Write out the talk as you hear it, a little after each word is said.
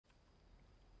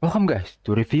Welcome guys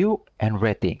to review and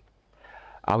rating.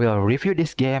 I will review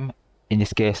this game, in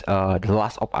this case The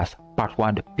Last of Us Part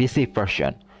 1 the PC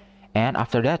version, and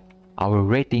after that I will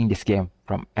rating this game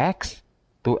from X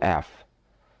to F.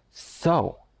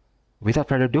 So without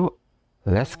further ado,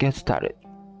 let's get started.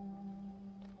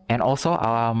 And also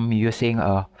I'm using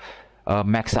a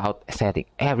max out setting.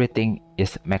 Everything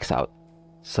is max out.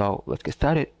 So let's get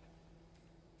started.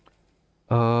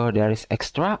 There is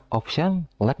extra option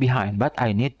left behind, but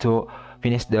I need to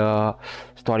finish the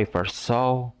story first.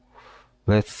 So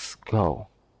let's go.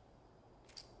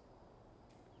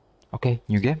 Okay,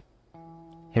 new game.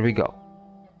 Here we go.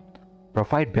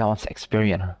 Provide balanced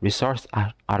experience. Resources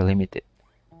are limited.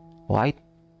 Light.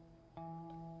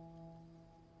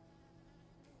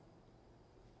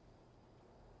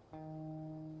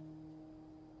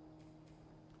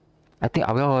 I think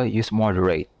I will use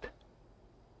moderate.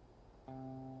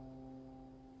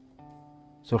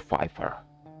 Survivor.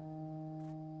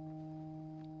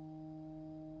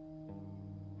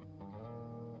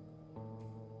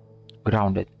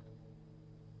 Grounded.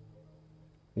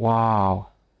 Wow.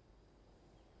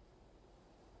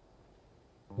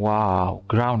 Wow,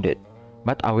 grounded.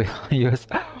 But I will use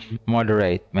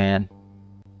moderate, man.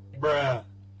 Bruh.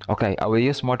 Okay, I will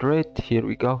use moderate. Here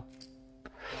we go.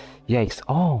 Yikes.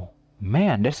 Oh,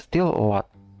 man, there's still a lot.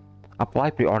 Apply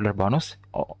pre-order bonus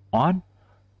on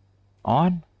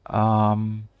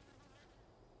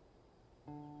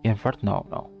invert.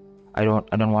 No, I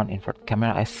don't want invert.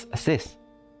 Camera assist.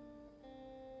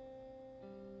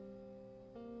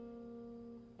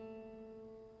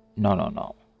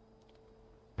 No.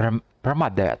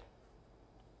 Permadeath.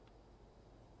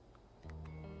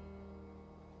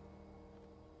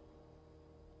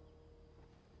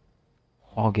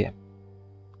 Whole game.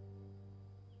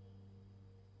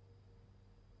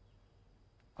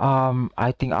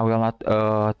 I think I will not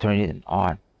turn it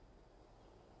on.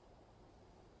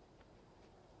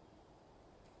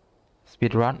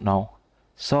 Speedrun? No.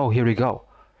 So here we go.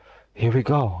 Here we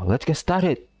go. Let's get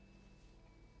started.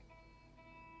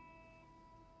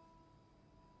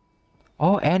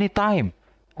 Oh, anytime.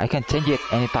 I can change it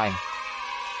anytime.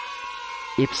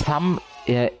 If some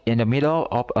in the middle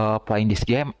of playing this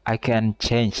game, I can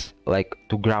change like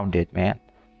to grounded, man.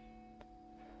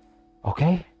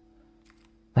 Okay.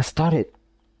 Let's start it.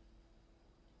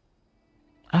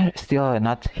 I'm still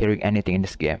not hearing anything in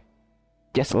this game.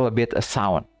 Just a little bit of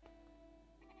sound.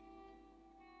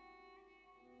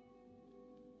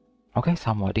 Okay,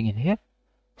 some loading in here.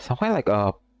 Somewhere like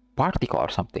a particle or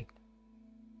something.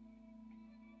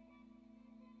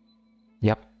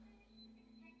 Yep.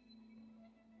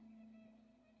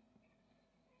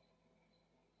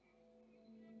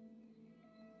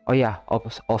 Oh yeah.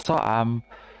 Also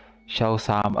show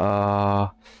some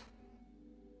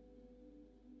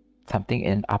something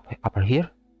in upper here,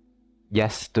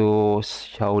 just to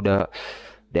show the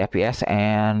FPS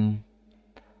and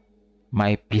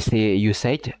my PC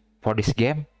usage for this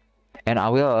game. And I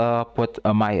will put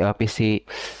my PC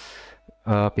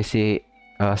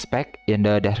spec in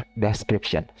the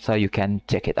description so you can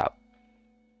check it out.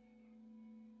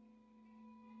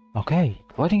 Okay,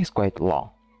 loading is quite long.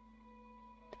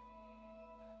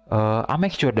 I'll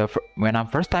make sure that when I'm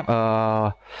first time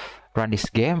run this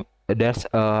game, there's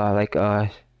like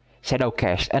a shadow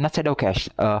cache, and not shadow cache,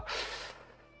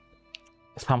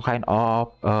 some kind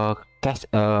of cache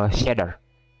shader,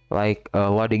 like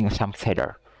loading some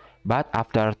shader. But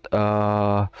after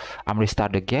I'm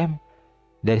restart the game,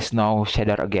 there is no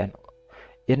shader again.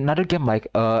 In another game,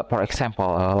 like for example,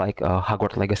 like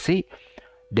Hogwarts Legacy,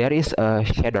 there is a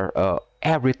shader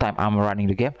every time I'm running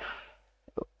the game.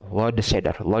 Load the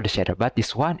shader, but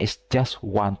this one is just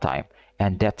one time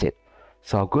and that's it.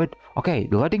 So good. Okay,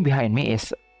 the loading behind me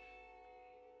is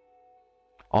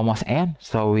almost end,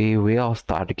 so we will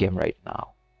start the game right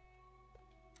now.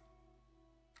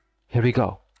 Here we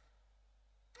go.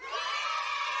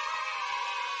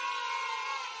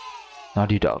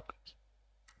 Naughty Dog.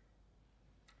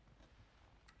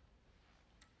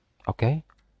 Okay,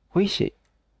 who is she?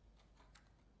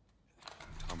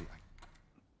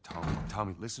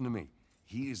 Tommy, listen to me.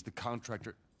 He is the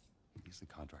contractor. He's the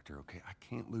contractor, okay? I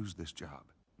can't lose this job.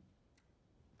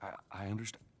 I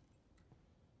understand.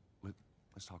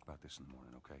 Let's talk about this in the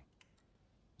morning, okay?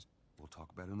 We'll talk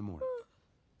about it in the morning.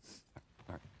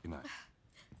 All right, good night.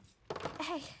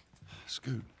 Hey.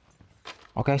 Scoot.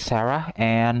 Okay, Sarah,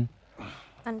 and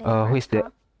who is the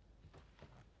What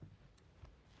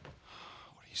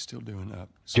are you still doing up?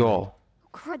 Joel?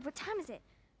 Crud, what time is it?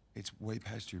 It's way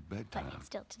past your But bedtime. it's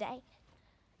still today.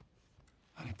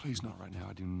 Honey, please not right now.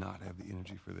 I do not have the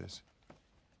energy for this.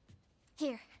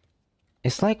 Here.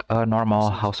 It's like a normal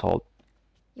Says- household.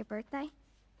 Your birthday?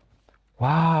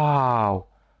 Wow.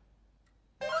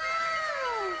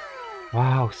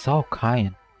 Wow, so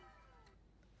kind.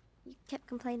 You kept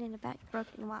complaining about your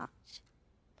broken watch.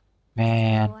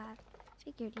 Man, So I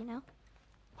figured, you know.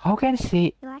 how can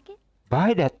she You like it?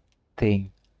 buy that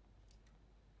thing?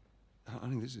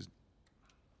 Honey, this is...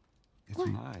 It's What?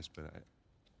 nice, but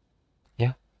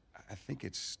Yeah. I think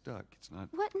it's stuck. It's not...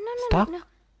 What? No, Stuck? no.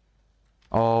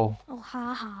 Oh, Oh,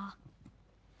 ha ha.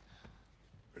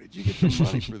 Where did you get the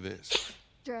money for this?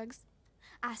 Drugs.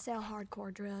 I sell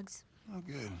hardcore drugs. Oh,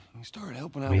 good. You started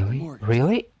helping out with the really? mortgage.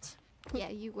 Really? Yeah,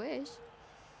 you wish.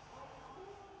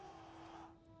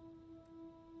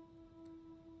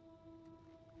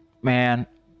 Man,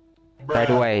 right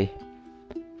away.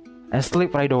 And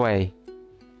sleep right away.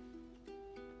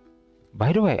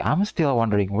 By the way, I'm still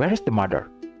wondering, where is the mother?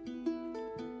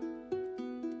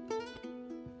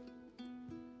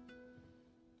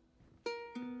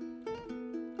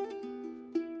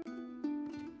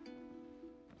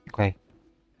 Okay.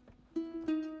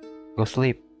 Go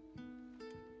sleep.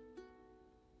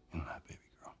 All right, baby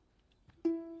girl.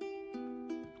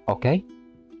 Okay?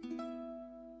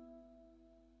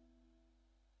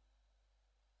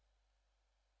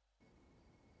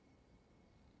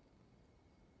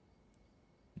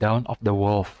 Dawn of the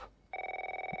Wolf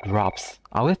drops.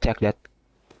 I will check that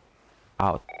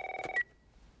out.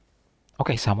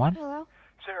 Okay, someone? Hello?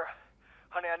 Sarah,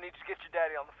 honey, I need to get your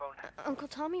daddy on the phone. Uncle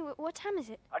Tommy, what time is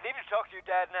it? I need to talk to your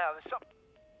dad now. There's something.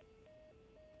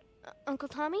 Uncle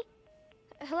Tommy?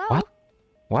 Hello? What?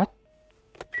 What?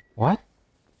 What?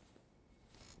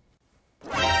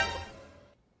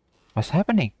 What's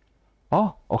happening?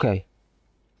 Oh, okay.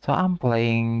 So I'm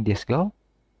playing this girl?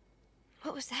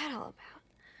 What was that all about?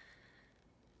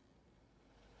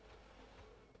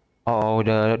 Oh,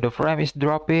 the frame is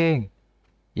dropping.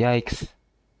 Yikes.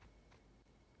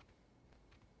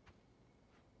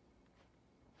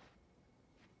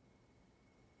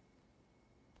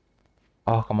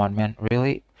 Oh, come on, man.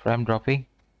 Really? Frame dropping?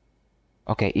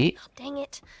 Okay, E. Oh, dang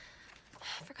it.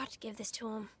 I forgot to give this to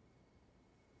him.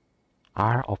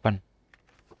 R open.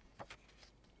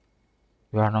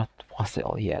 You are not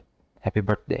fossil yet. Happy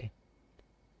birthday.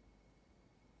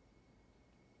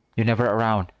 You never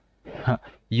around.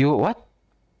 You what?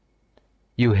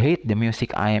 You hate the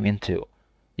music I am into.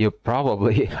 You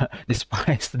probably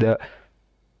despise the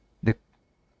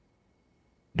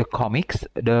the comics,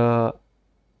 the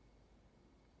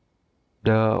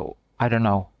I don't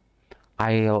know.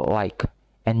 I like,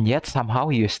 and yet somehow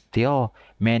you still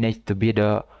manage to be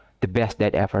the best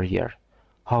dad ever here.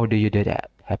 How do you do that?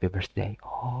 Happy birthday.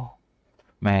 Oh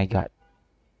my god.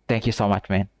 Thank you so much,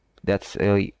 man. That's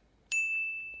really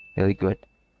good.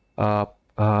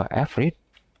 Alfred.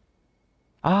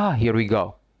 Ah, here we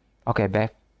go. Okay,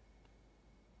 back.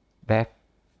 Back.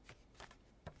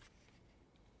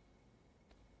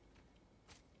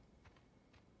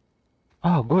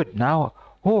 Oh, good. Now,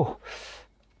 oh,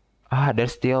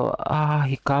 there's still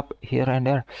hiccup here and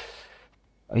there.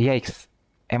 Yikes.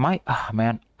 Am I? Ah,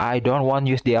 man, I don't want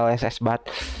to use the LSS, but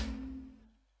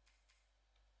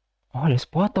oh, there's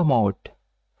photo mode.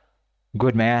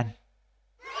 Good, man.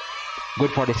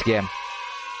 Good for this game.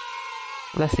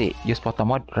 Let's see. Use photo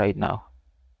mode right now.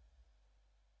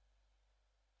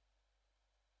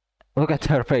 Look at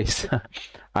her face.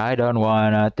 I don't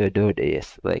wanna to do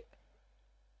this. Like,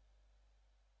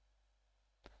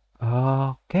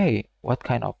 okay, what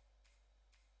kind of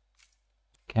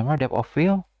camera depth of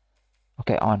field?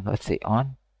 Okay, on. Let's see,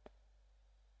 on.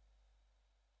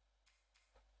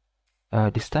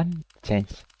 Distance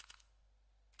change.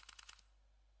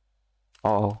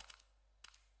 Oh.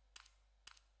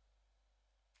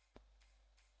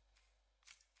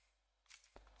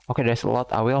 Okay, there's a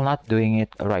lot. I will not doing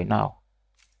it right now.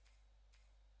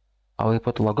 I will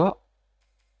put logo.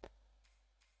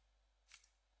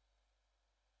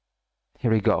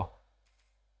 Here we go.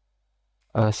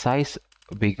 Size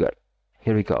bigger.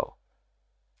 Here we go.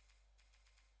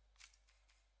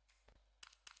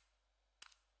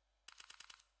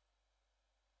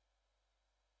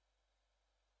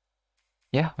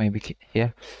 Yeah, maybe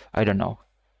here. I don't know.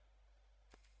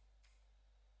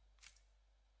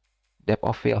 Depth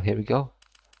of field. Here we go.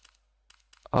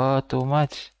 Oh, too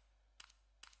much.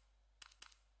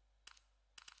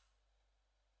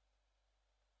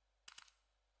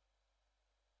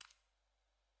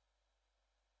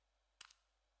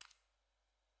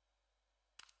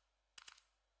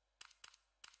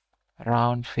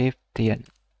 Around 15.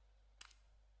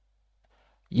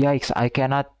 Yikes, I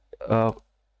cannot.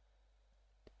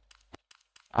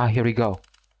 Here we go.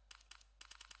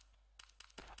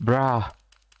 Bruh.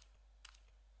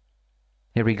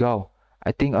 Here we go.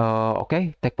 I think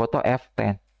okay, take photo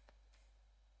F10.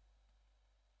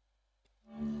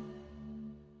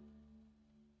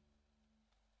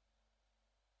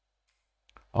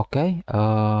 Okay,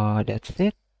 that's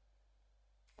it.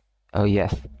 Oh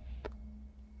yes.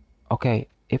 Okay,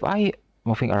 if I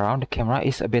moving around, the camera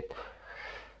is a bit.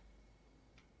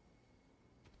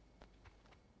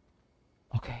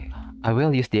 Okay, I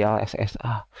will use the LSS.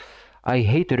 I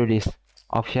hate to do this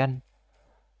option.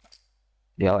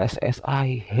 The LSS,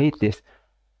 I hate this.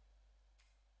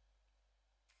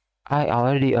 I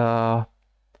already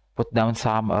put down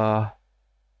some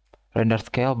render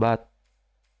scale, but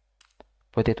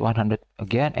put it 100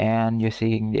 again and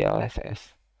using the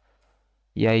LSS.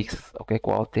 Yikes. Okay,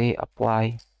 quality,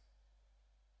 apply.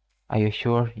 Are you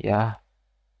sure? Yeah.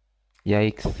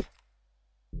 Yikes.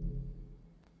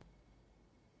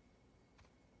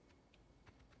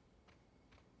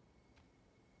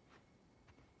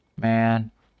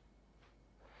 Man.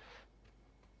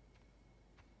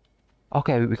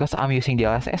 Okay, because I'm using the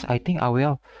LSS, I think I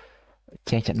will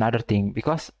change another thing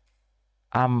because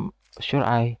I'm sure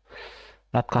I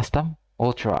not custom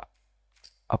ultra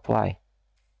apply.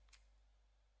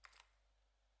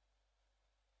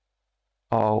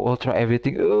 Oh, ultra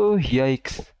everything. Oh,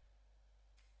 yikes.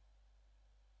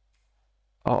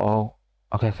 Oh.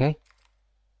 Okay, okay.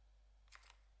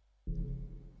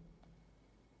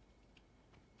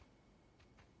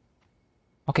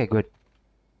 Okay, good.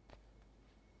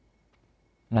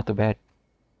 Not too bad.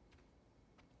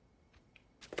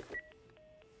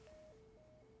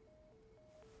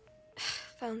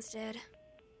 Phone's dead.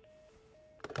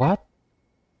 What?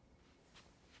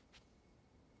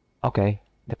 Okay,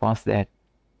 the phone's dead.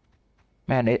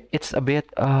 Man, it's a bit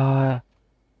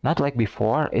not like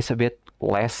before. It's a bit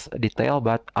less detail,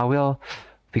 but I will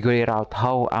figure it out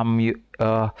how I'm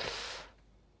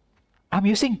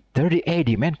using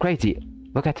 3080, man, crazy.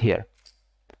 Look at here.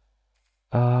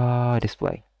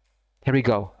 Display. Here we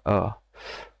go.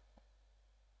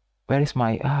 Where is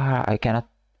my I cannot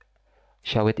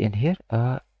show it in here.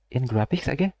 In graphics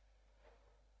again.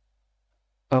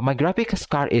 My graphics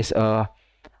card is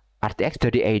RTX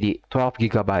 3080, 12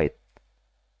 gigabyte.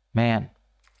 Man,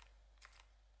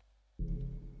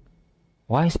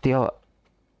 why still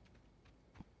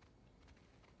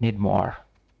need more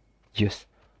juice?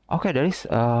 Okay, there is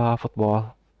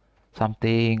football,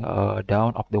 something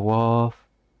down of the wolf,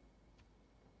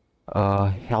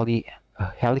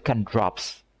 helican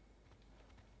drops,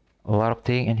 a lot of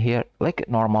thing in here, like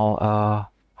normal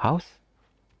house.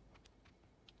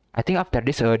 I think after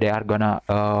this they are gonna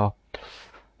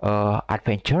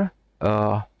adventure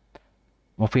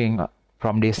moving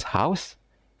from this house,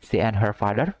 she and her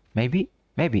father, maybe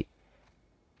the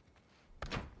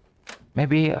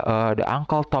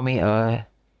uncle Tommy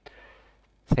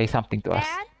say something to us.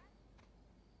 Dad?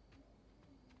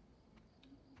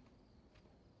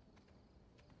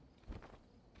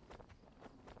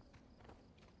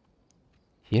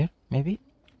 Here, maybe?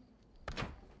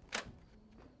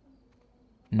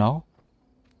 No?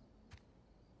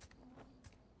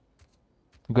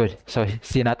 Good. So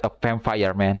she not a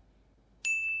vampire, man.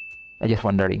 I just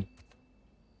wondering.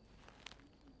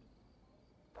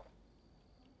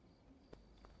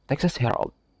 Texas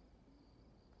Herald.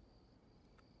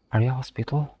 Area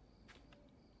Hospital.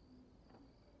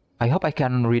 I hope I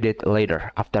can read it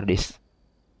later after this.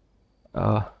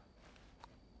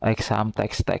 Like some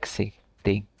texting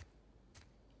thing.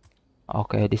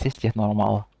 Okay, this is just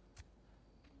normal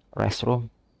restroom.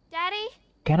 Daddy?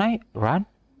 Can I run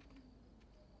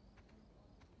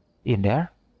in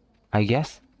there? I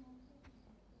guess.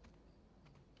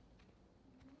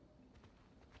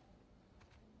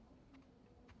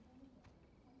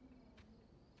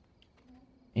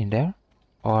 In there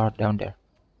or down there?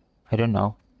 I don't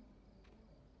know.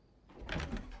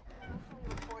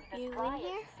 You in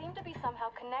here? Seem to be somehow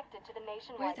connected to the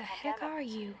nationwide Where the heck pandemic. are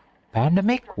you?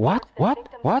 Pandemic? What?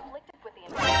 Victims What? afflicted with the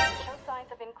infection show signs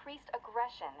of increased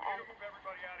aggression, and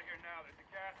Everybody out of here now. There's a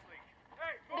gas leak.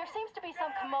 Hey, there seems to be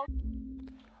some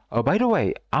commotion. Oh, by the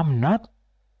way, I'm not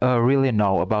really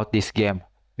know about this game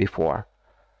before.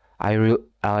 I'm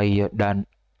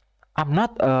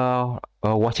not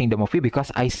watching the movie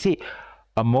because I see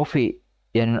a movie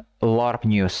in a lot of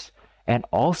news, and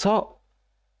also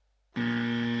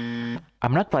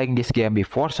I'm not playing this game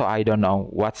before, so I don't know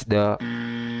what's the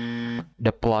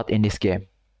plot in this game.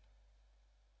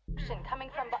 Coming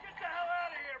from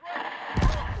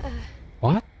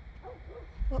What?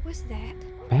 What was that?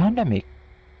 Pandemic.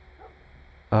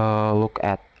 Look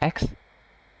at X.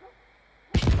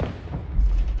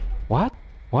 What?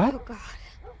 Oh God.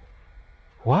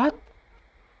 What?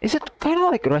 Is it kind of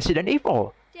like Resident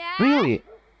Evil. Dad? Really?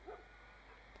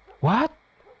 What?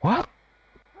 What?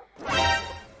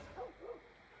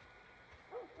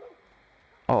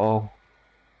 Uh-oh.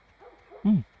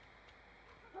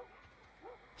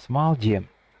 Small gym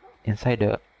inside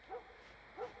the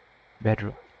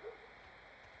bedroom.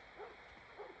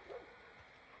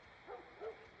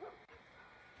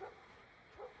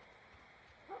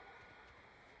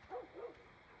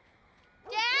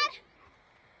 Dad?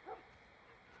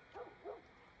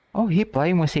 Oh, he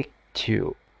play music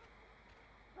too.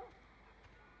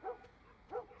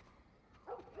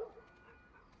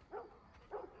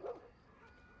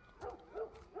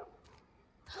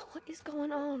 What is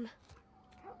going on?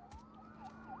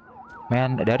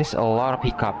 Man, there is a lot of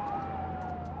hiccup.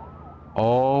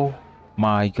 Oh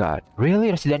my god.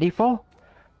 Really? Resident Evil?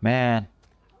 Man.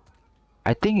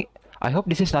 I hope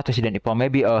this is not Resident Evil.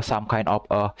 Maybe some kind of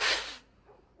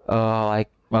like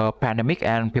pandemic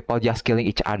and people just killing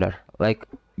each other. Like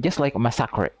just like a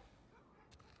massacre.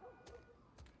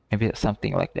 Maybe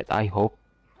something like that. I hope.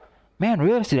 Man,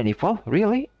 really Resident Evil?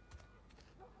 Really?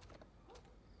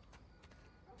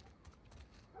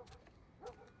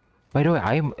 By the way,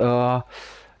 I'm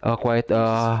quite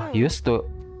used to.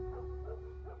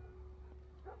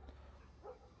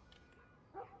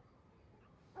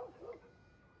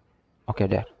 Okay,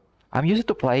 there. I'm used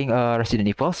to playing Resident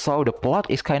Evil, so the plot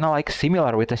is kind of like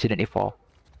similar with Resident Evil.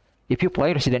 If you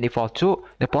play Resident Evil 2,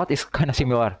 the plot is kind of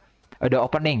similar. The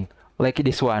opening, like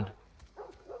this one,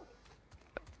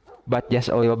 but just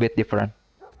a little bit different.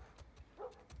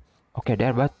 Okay,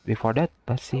 there. But before that,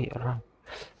 let's see around.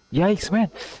 Yikes, man!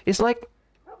 It's like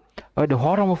the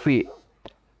horror movie.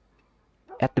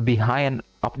 At the behind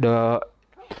of the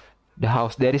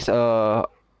house, there is all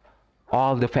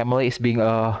the family is being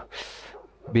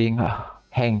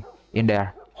hanged in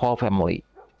there, whole family.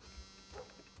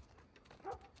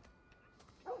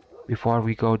 Before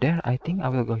we go there, I think I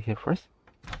will go here first.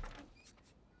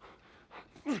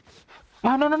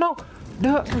 Oh no no no!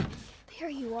 There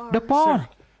you are. The pawn.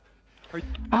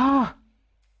 Ah.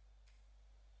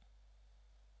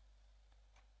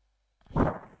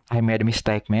 I made a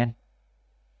mistake, man.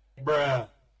 Bruh.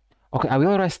 Okay, I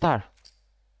will restart.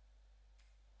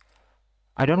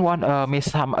 I don't want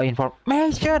miss some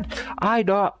information. I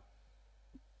don't.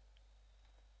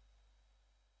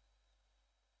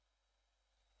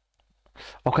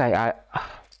 Okay,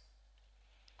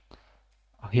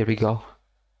 here we go.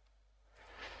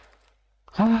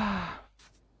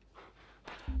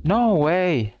 No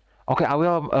way. Okay, I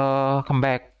will come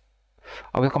back.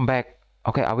 I will come back.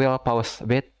 Okay, I will pause a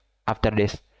bit after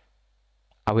this.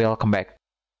 I will come back.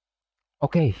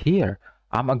 Okay, here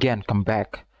I'm again come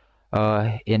back.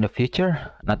 In the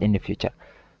future, not in the future.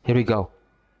 Here we go.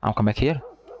 I'm come back here.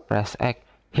 Press X.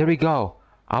 Here we go.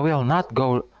 I will not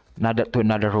go to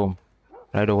another room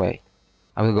right away.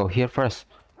 I will go here first.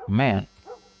 Man.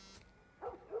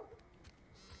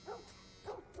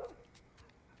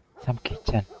 Some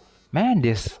kitchen. Man,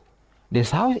 this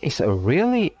house is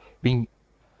really being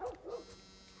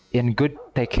in good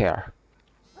take care.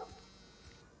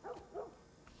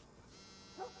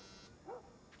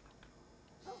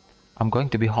 I'm going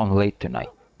to be home late tonight.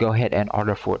 Go ahead and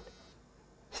order food.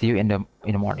 See you in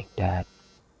the morning, Dad.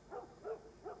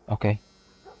 Okay.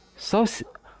 So,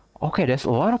 okay, there's a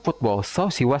lot of football. So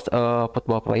she was a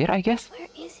football player, I guess. Where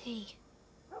is he?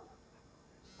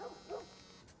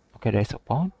 Okay, there's a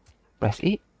phone. Press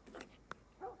E.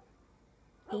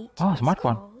 Eight Oh,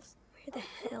 smartphone. calls. Where the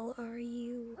hell are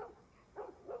you?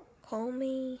 Call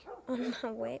me on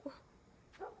my way.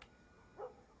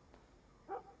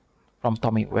 From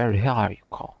Tommy, where the hell are you?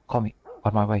 Call me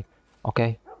on my way.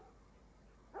 Okay.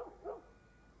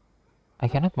 I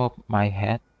cannot move my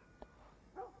head.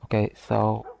 Okay,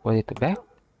 so put it back.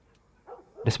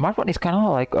 The smartphone is kind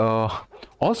of like a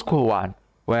old school one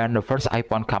when the first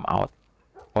iPhone come out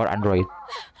or Android.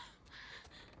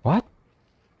 What?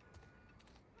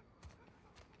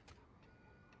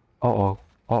 Uh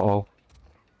oh.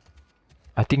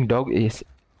 I think dog is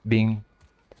being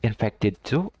infected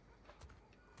too.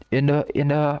 In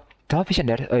the television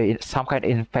there is some kind of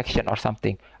infection or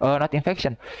something. Not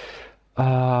infection.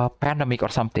 Pandemic or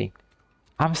something.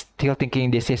 I'm still thinking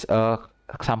this is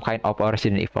some kind of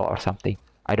Resident Evil or something.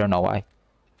 I don't know why,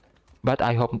 but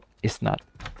I hope it's not.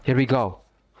 Here we go.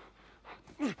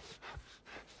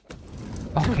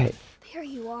 Okay. There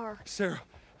you are. Sarah,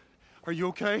 are you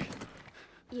okay?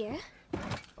 Yeah?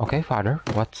 Okay, Father.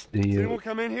 What do Did you anyone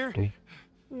come in here? do?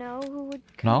 No, who would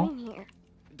No? come in here?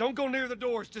 Don't go near the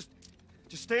doors. Just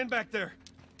stand back there.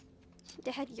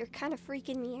 Dad, you're kind of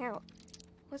freaking me out.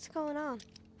 What's going on?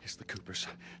 It's the Coopers.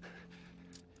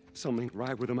 Something ain't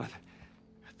right with them.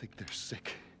 think they're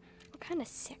sick. What kind of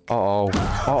sick? Uh-oh.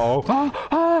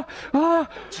 Uh-oh.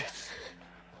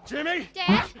 Jimmy!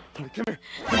 Dad? Come here.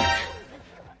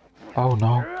 Oh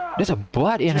no. There's a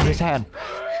blood in his hand.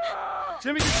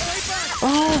 Jimmy, just stay back!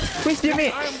 Oh, where's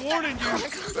Jimmy? I am warning you!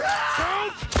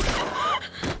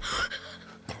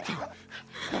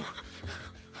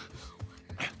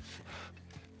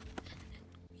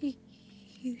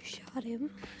 You shot him.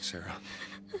 Sarah,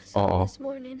 Uh-oh. This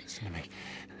morning. listen to me.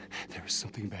 There is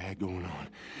something bad going on.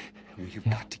 We have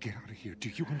got to get out of here. Do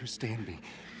you understand me?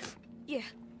 Yeah.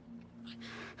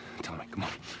 Tommy, come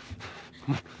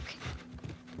on.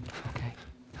 Okay.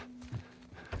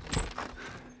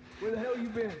 Where the hell you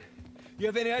been? You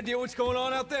have any idea what's going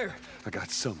on out there? I got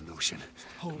some notion.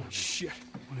 Holy shit.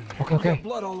 Okay, You okay. got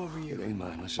blood all over It you. ain't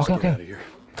mine. Let's just Okay, get okay. out of here.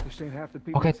 This ain't half the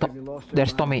people Okay, that said you lost their there's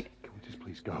minds. Tommy. Can we just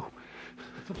please go?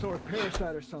 Some sort of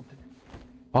parasite or something.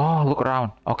 Oh, look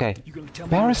around. Okay. You gonna tell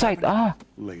me? Parasite. Ah.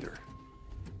 Later.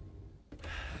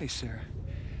 Hey, Sarah.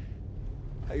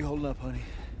 How you holding up, honey?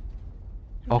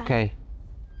 Okay.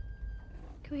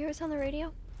 Can we hear us on the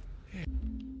radio?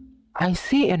 I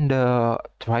see in the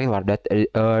trailer that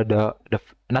the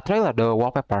not trailer, the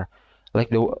wallpaper, like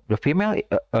the female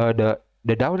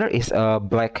the daughter is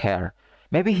black hair.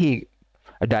 Maybe he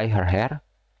dye her hair.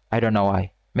 I don't know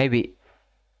why. Maybe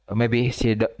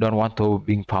she don't want to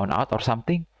being found out or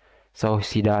something, so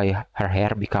she dye her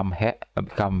hair become Sure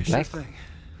black. thing.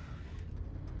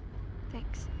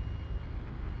 Thanks.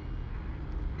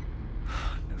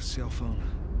 No cell phone.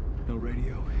 No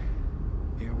radio.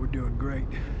 Yeah, we're doing great.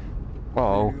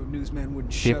 Oh, Radio newsman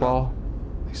wouldn't shut up. people.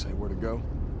 They say where to go?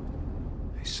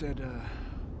 They said,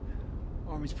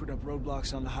 Army's put up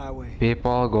roadblocks on the highway.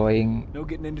 People going No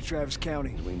getting into Travis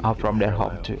County. We need out to from get their the hell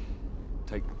home out. to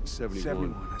Take 71.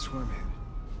 71, that's where I'm headed.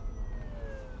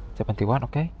 71.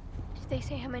 Okay. Did they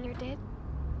say how many are dead?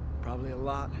 Probably a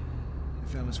lot.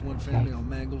 They found this one family all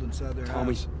mangled inside their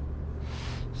Tommy. house.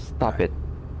 Stop it.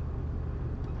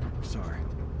 Sorry.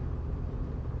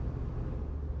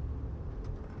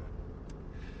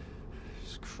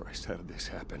 Jesus Christ, how did this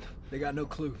happen? They got no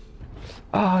clue.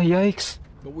 Ah, yikes.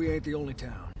 But we ain't the only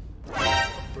town.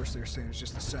 First they were saying it's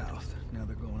just the South. Now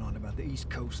they're going on about the East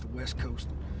Coast, the West Coast.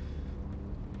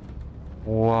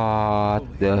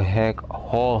 What the heck?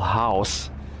 Whole house.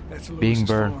 That's Being Lewis's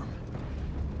burned. farm.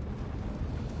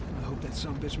 I hope that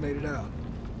son bitch made it out.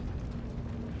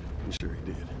 I'm sure he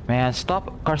did. Man,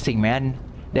 stop cursing, man.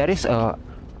 There is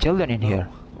children in here.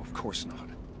 No, of course not.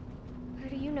 How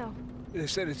do you know? They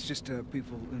said it's just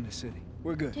people in the city.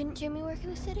 We're good. Didn't Jimmy work in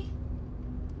the city?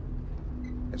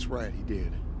 That's right, he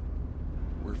did.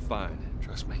 We're fine,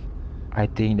 trust me. I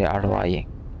think they are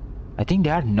lying. I think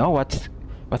they know what's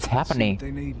See happening. what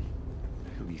they need.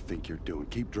 Who do you think you're doing?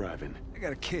 Keep driving. I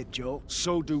got a kid, Joel.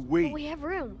 So do But we. we have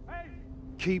room.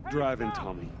 Keep driving,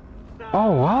 Tommy.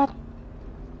 Oh, what?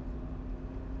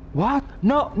 What?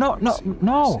 No, no, no,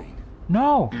 no,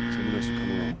 no. Someone else will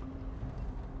come along.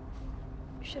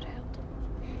 You should have helped him.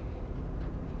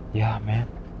 Yeah, man.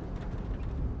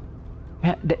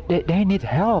 Man, they need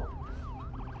help.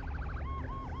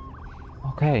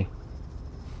 Okay.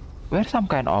 Where's some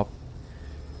kind of...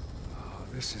 Oh,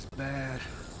 this is bad.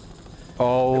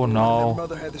 Oh, Their no.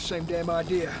 mother had the same damn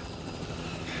idea.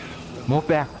 Move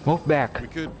back, move back. We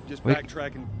could just We-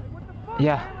 backtrack and...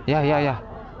 Yeah.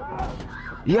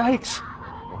 Yikes.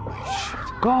 Holy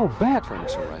shit. Go back. Turn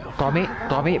this around.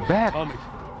 Tommy, back. Tommy.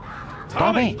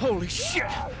 Tommy, Holy shit!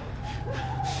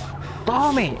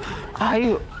 Tommy. Are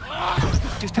you...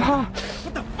 Just Ah,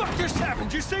 what the fuck just happened?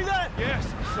 Did you see that? Yes,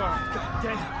 sorry. God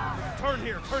damn. Turn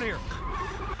here, turn here.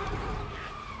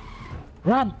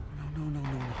 run. No.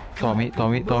 Tommy.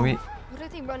 What are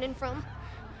they running from?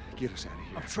 Get us out of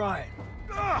here. I'm trying.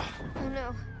 Oh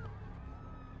no.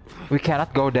 We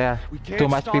cannot go there. We can't Too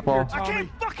much stop people. here, I can't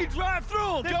fucking drive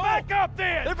through them, Joel! Back up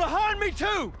then! They're behind me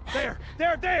too!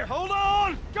 There! Hold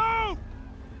on! Go!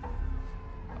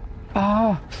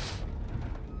 Ah.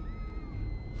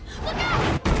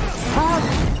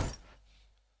 Ah.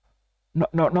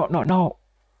 No.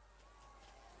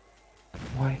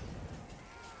 Why?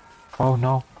 Oh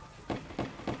no.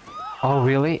 Oh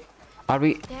really? Are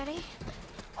we? Daddy?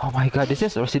 Oh my god, this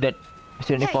is Resident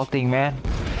Evil thing, man.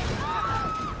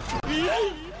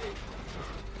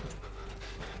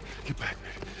 Get back.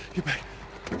 Okay.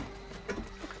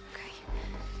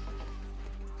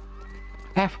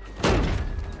 F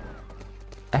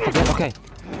again, okay.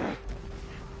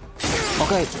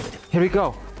 Okay, here we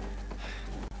go.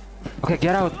 Okay,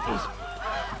 get out.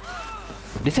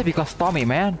 This is because Tommy,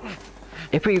 man.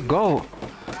 If we go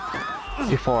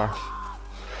before,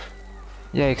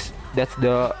 yikes! That's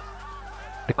the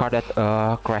car that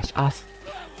crashed us.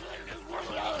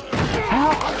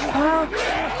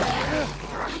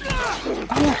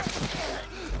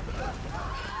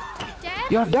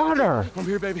 Dad? Your daughter! I'm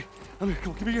here, baby. I'm here.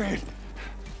 Come on, give me your hand.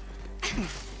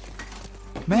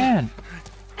 Man!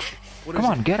 What Come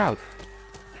is on, get out.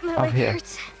 My I'm leg here.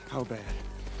 hurts. it? How bad?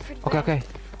 Pretty Okay, bad. okay.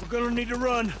 We're gonna need to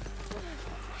run.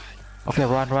 Okay,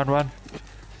 run.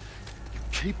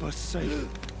 Keep us safe. Here,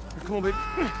 come on, baby.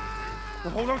 Now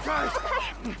hold on tight.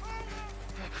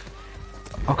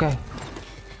 Okay.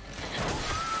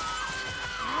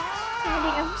 Daddy,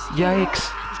 I'm scared. Yikes.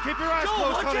 Just keep your eyes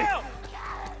closed, honey.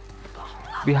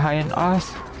 Behind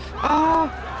us.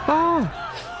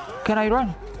 Can I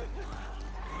run?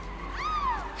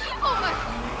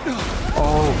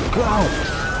 Oh god.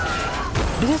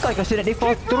 This is like a Resident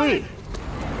Evil 3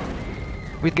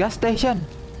 with gas station.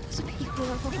 Those people.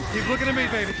 Keep looking at me,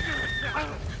 baby.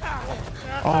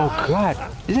 Oh god.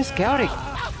 This is chaotic.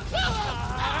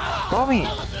 Tommy.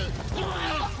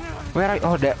 Where are you?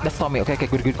 Oh, that's Tommy. Okay,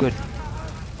 good. Over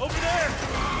there.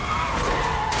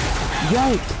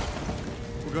 Yikes.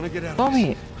 We're gonna get out of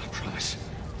Tommy, this. I promise.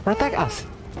 protect us.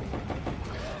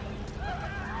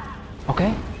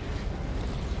 Okay.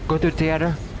 Go to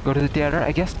the theater,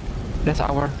 I guess. That's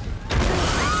our...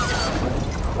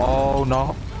 Oh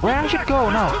no. Where I should go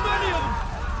now?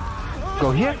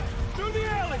 Go here? Through the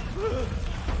alley.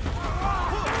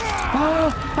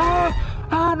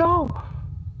 No.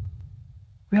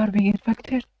 We are being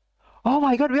infected. Oh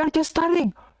my god, we are just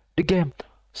starting the game.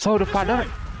 So the father...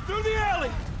 Through the alley.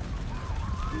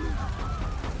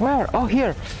 Where? Oh,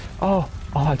 here. Oh,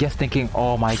 just thinking.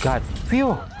 Oh my god.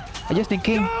 Phew. I just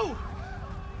thinking. Go.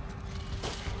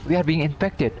 We are being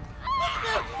infected.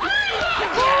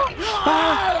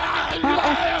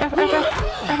 F.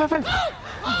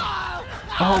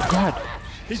 Oh god.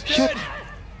 He's Shoot. dead.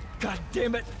 God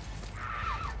damn it.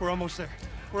 We're almost there.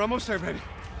 We're almost there, baby.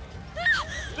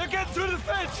 They're getting through the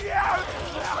fence. Yeah.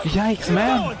 Yikes,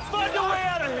 man. Find a way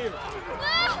out of here.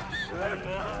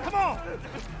 Come on.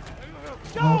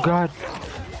 Oh god.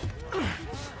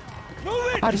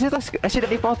 Move it. This is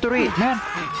Resident Evil 3, man.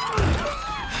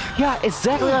 Yeah,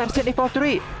 exactly like Resident Evil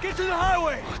 3. Get to the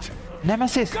highway.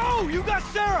 Nemesis. Go. You got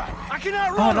Sarah. I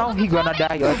cannot Oh run. no, he gonna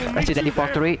die like Resident Evil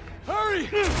 3. Hurry.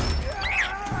 Daddy,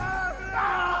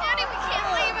 we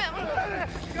can't leave him.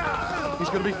 He's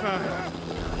gonna be fine.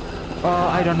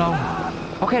 I don't know.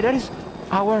 Okay, that is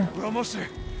our... We're almost there.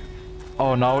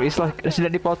 Oh no, it's like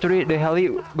Resident Evil 3. The heli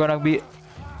gonna be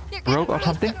They're broke or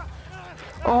something.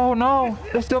 Oh no,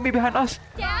 there's zombie behind us.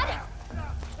 Dad?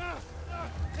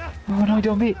 Oh no,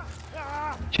 zombie.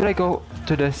 Should I go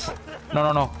to this?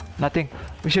 No, nothing.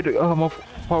 We should move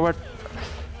forward.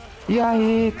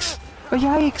 Yikes!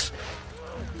 Yikes!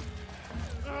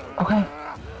 Okay,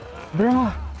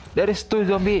 bro, there is 2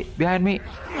 zombies behind me.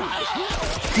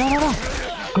 No.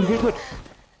 Good.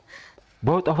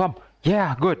 Both of them.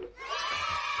 Yeah, good.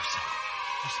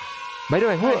 By the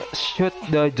way, who shoot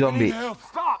the Need zombie? help.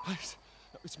 Stop. Please.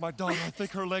 It's my daughter. I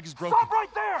think her leg is broken. Stop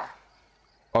right there.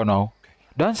 Oh no!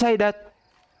 Don't say that.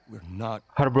 We're not.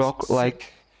 Her broke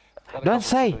like. Don't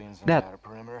say that.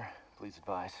 Perimeter, please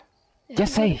advise.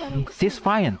 Just say she's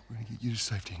fine. We're gonna get you to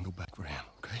safety and go back for him,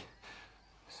 okay?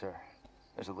 Sir,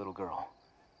 there's a little girl.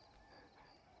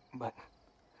 But,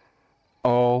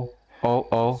 Oh.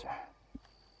 sir,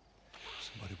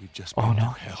 Somebody we just Oh been no!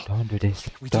 through hell. Don't do this.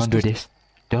 We Don't just do did- this.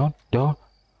 Don't.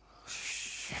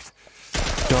 Shit.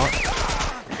 Don't.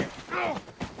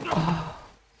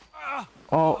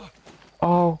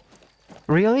 Oh.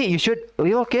 Really? You should,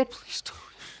 little kid? Please don't.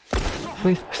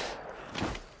 Please.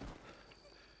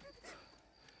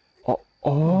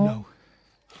 Oh No.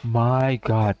 my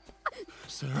god.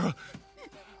 Sarah,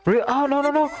 Oh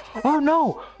no. Oh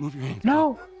no. move your hand.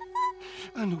 No.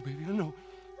 I know, baby. I know.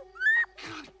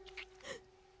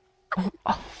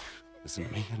 Listen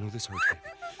to me. I know this hurts, baby.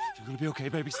 You're gonna be okay,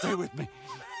 baby. Stay with me.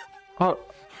 Oh,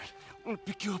 I'm gonna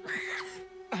pick you up.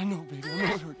 I know, baby. I know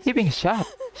it hurts. he being shot.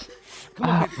 Come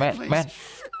on, baby, please. Man.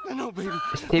 I know, baby.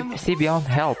 Stay beyond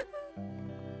help.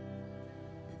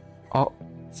 Oh,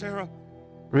 Sarah.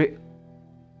 we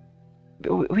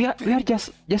are just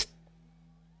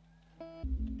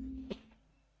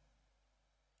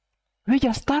we're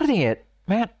just starting it,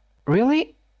 man.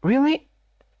 Really?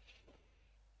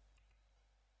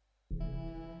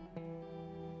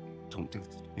 Don't do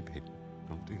this to me, baby.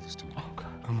 Don't do this to me. Oh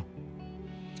god. Come on.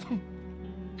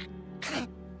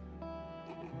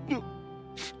 No.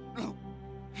 No.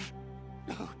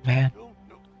 No. Man. No.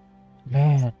 No.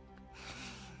 Man.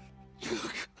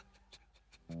 Please.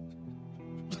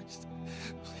 Please.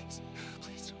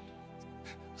 Please don't.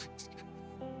 Please.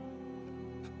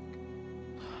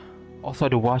 Also,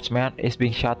 the watchman is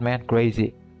being shot, man.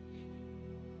 Crazy.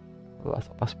 Last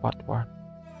of Us Part 1.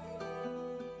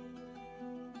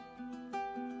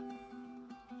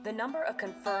 The number of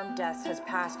confirmed deaths has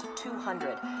passed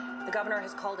 200. The governor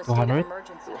has called a state 200? of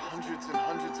emergency. There are hundreds and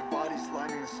hundreds of bodies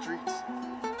lining the streets.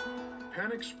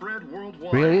 Panic spread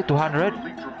worldwide. Really? 200? A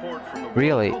leaked report from the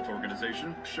Really? World Health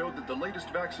Organization showed that the latest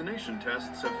vaccination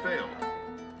tests have failed.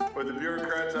 With the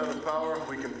bureaucrats out of power,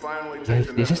 we can finally Yes, take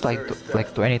the this is like necessary steps. like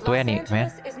 2020, Los man.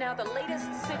 Angeles is now the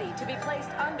latest city to be placed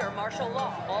under martial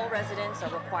law. All residents are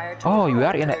required to Oh, you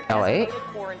are in their LA? designated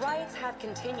quarantine. Riots have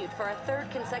continued for a third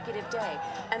consecutive day,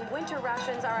 and winter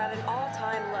rations are at an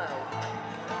all-time low.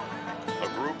 A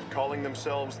group calling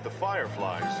themselves the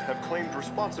Fireflies have claimed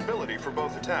responsibility for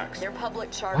both attacks. Their public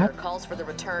charter What? calls for the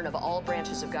return of all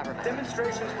branches of government.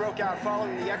 Demonstrations broke out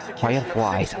following the execution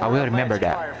Fireflies, of I will remember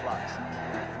that. Fireflies.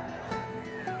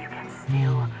 You can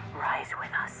still rise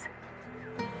with us.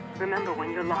 Remember,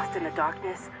 when you're lost in the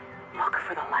darkness, look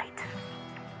for the light.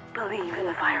 Believe in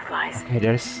the Fireflies. Okay,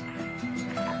 there's.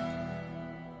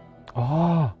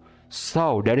 Oh,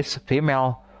 so there is a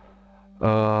female.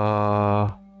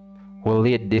 Who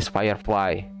lead this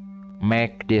Firefly,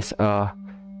 make this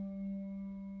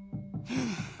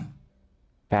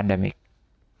pandemic.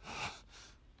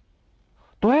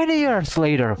 20 years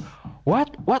later,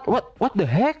 what the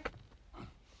heck?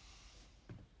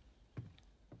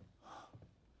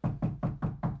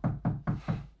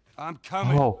 I'm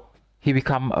coming. Oh, he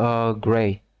become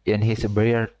gray in his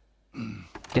beard,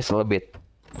 just a little bit.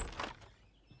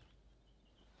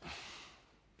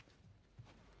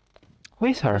 Who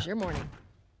is her? Your morning.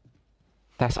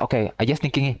 That's okay. I just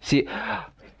thinking she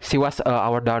was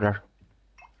our daughter,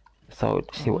 so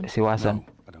she wasn't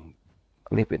No, I don't.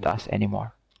 live with us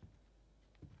anymore.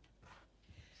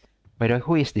 By the way,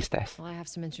 who is this Tess? Well, I have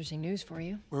some interesting news for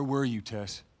you. Where were you,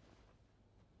 Tess?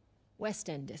 West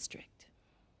End District.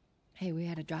 Hey, we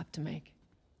had a drop to make.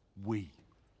 We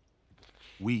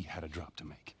had a drop to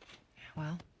make.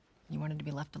 Well, you wanted to be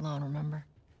left alone, remember?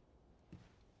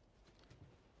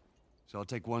 So I'll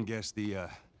take one guess. The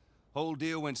whole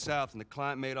deal went south and the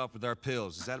client made off with our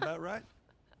pills. Is that about right?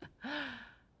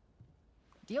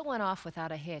 Deal went off without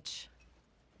a hitch.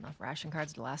 Enough ration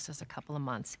cards to last us a couple of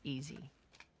months, easy.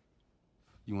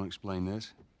 You want to explain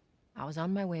this? I was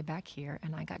on my way back here,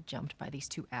 and I got jumped by these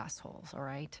two assholes, all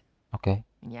right? Okay.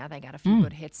 And yeah, they got a few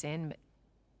good hits in, but...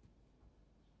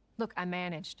 Look, I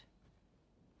managed.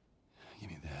 Give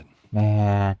me that.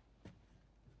 Man.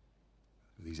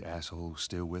 Are these assholes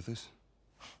still with us?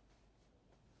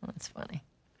 That's funny.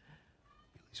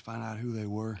 At least find out who they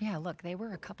were. Yeah, look, they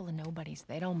were a couple of nobodies.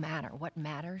 They don't matter. What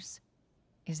matters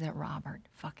is that Robert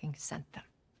fucking sent them.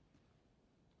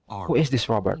 Who is this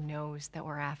Robert? He knows that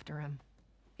we're after him.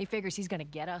 He figures he's gonna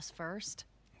get us first.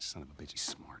 Son of a bitch, he's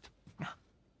smart.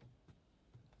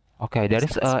 Okay, there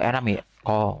is an enemy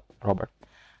called Robert.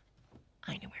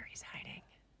 I know where he's hiding.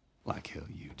 Like hell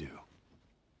you do.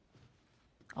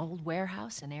 Old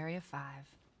warehouse in Area 5.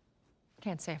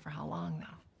 Can't say for how long,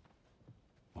 though.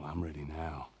 Well, I'm ready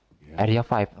now. Yeah. Area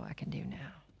 5. Oh, I can do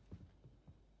now.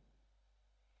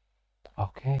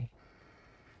 Okay.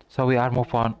 So we are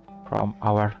move on from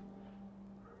our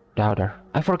daughter.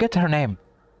 I forget her name.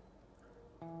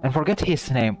 And forget his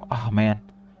name. Oh man.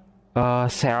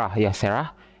 Sarah. Yeah,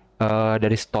 Sarah.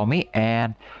 There is Tommy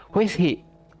and who is he?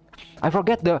 I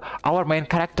forget our main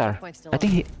character. I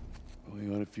think he. Only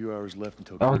got a few hours left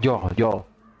until. Oh, Joel. Well,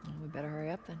 we better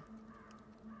hurry up then.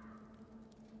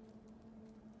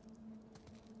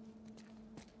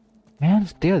 Man,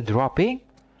 still dropping?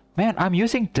 Man, I'm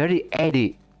using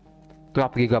 3080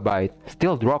 12 gigabyte.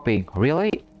 Still dropping,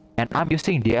 really? And I'm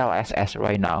using DLSS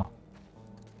right now.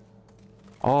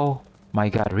 Oh my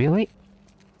god, really?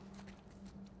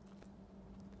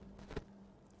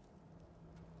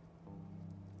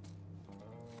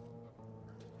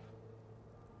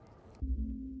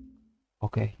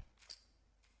 Okay.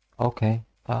 Okay.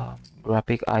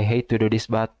 Graphic, I hate to do this,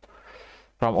 but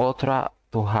from ultra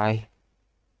to high.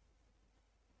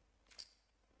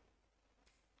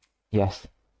 Yes.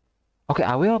 Okay,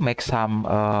 I will make some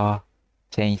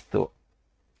change to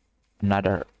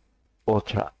another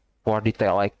ultra for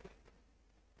detail, like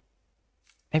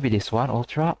maybe this one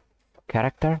ultra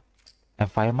character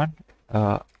environment.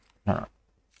 No.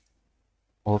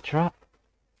 Ultra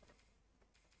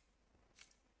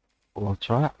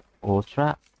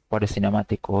for the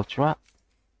cinematic ultra.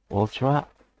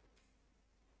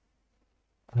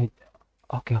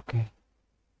 Okay.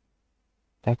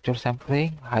 Texture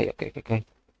sampling high. Okay.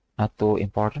 Not too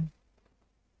important.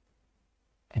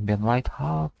 Ambient light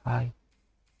half high.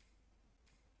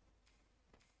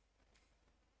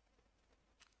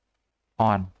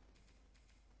 On.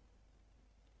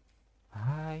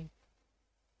 High.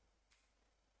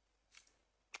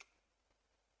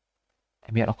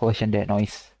 ambient occlusion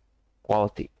denoise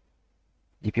quality.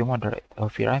 GPU moderate.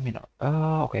 VRAM minor.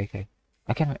 Oh, okay.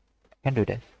 I can do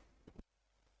that.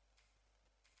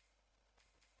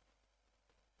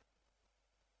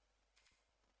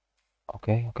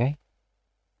 Okay.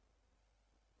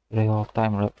 Real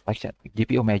time reflection.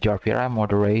 GPU major, VRAM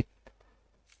moderate.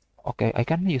 Okay, I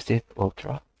can use it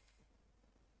ultra.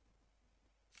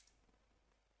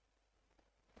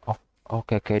 Oh,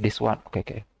 okay, this one.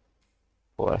 Okay.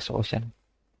 Full resolution.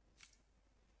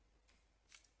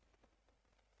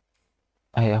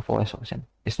 I have full resolution.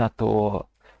 It's not too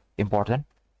important.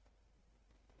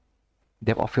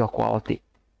 Depth of field quality.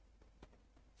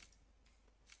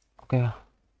 Okay.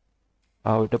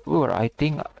 Oh, the blur. I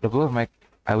think the blur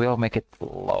I will make it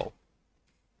low.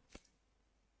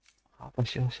 Half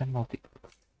resolution multi.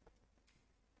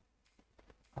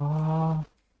 Half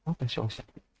resolution.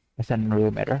 Doesn't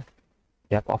really matter.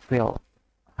 Depth of field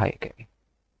high. Okay.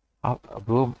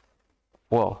 Bloom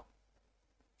full.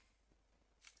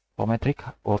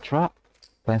 Volumetric ultra.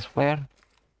 Lens flare.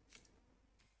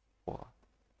 Full.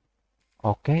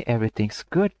 Okay, everything's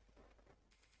good.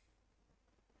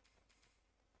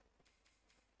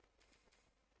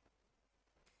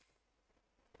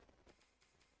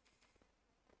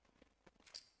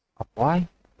 Apply.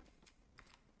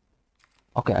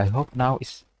 Okay, I hope now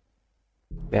it's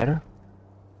better.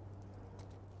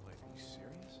 I gotta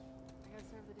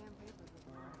serve the damn papers with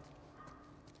the warrant.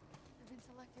 I've been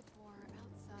selected for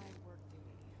outside work duty.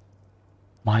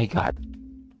 My god.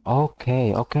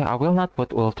 Okay, I will not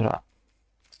put ultra.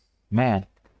 Man.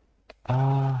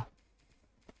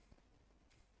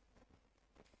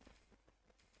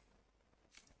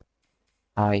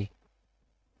 I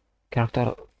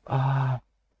character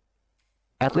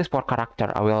at least for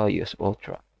character I will use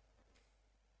ultra.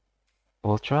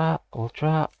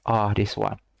 This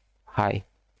one. High.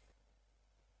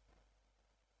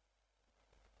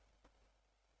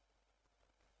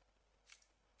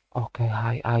 Okay,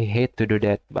 I hate to do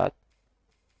that, but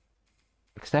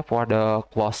except for the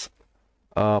close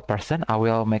person, I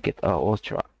will make it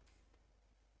ultra.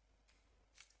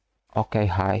 Okay,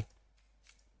 high.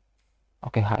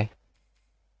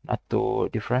 Not too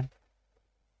different.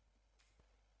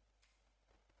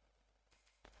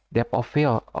 Depth of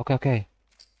field. Okay.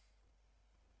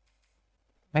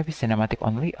 Maybe cinematic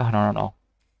only? No.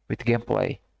 With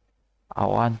gameplay. I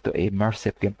want to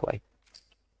immersive gameplay.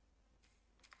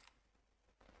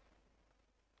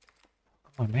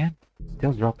 Come on, man.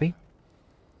 Still dropping?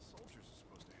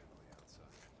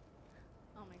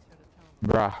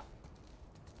 Bruh.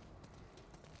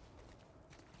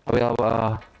 I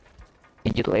will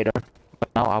change it later. But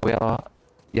now I will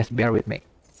just bear with me.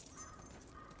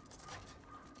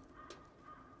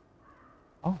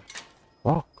 Oh.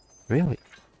 Wow. Really?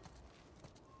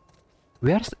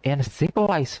 We are in a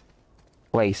civilized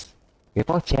place.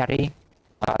 People chatting.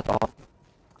 I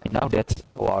know that's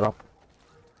a lot of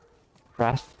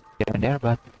trash here and there,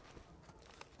 but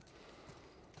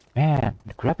man,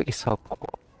 the graphic is so cool.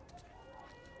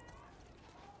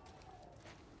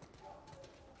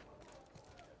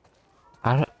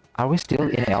 Are we still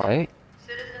in LA?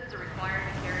 Citizens are required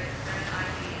to carry a certain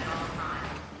ID at all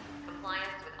times.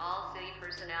 Compliance with all city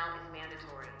personnel is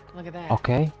mandatory. Look at that.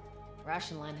 Okay.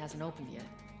 Ration line hasn't opened yet.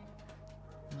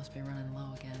 Must be running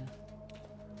low again.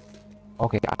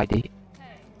 Okay, ID.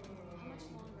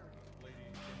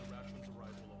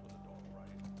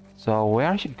 So where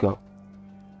I should go?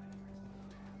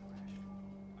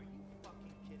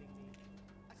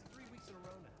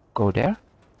 Go there?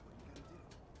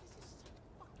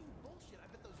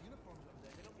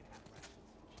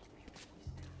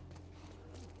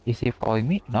 Is he following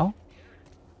me? No?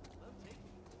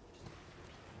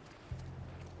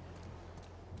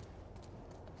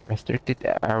 Restricted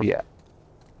area.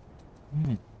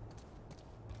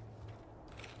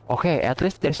 Okay, at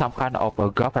least there's some kind of a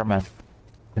government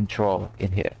control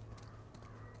in here.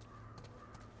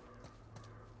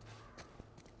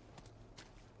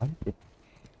 What is it?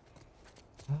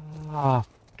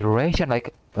 Duration,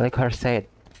 like her said.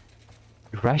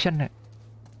 Duration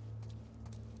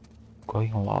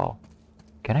going low.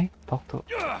 Can I talk to?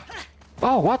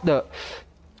 Oh, what the?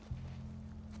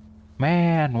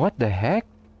 Man, what the heck?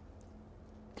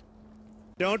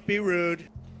 Don't be rude.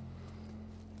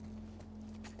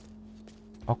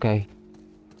 Okay.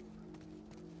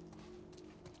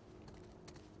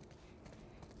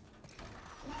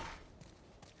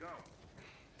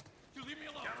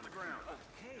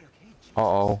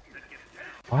 Uh-oh.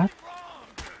 What?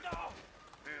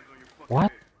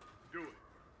 What?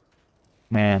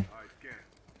 Man.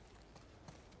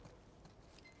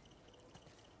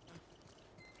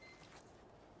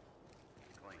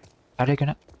 Are they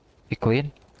gonna be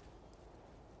clean?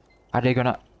 Are they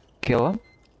gonna kill him?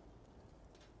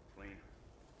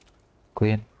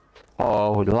 Clean.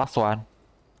 Oh, the last one.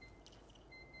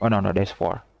 Oh no, no, there's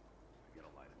 4.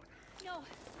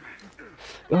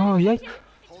 Oh yeah.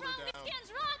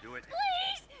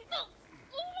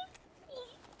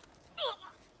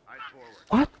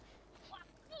 What?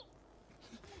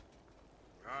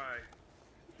 Alright.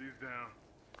 She's down.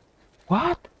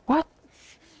 What? What?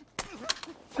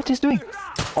 What is doing?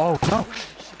 Oh no.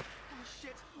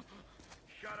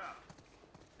 Shut up.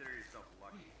 Consider yourself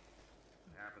lucky.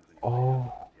 It happens when you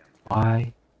Oh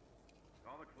my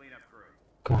call the cleanup crew.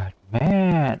 god,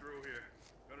 man. Crew here.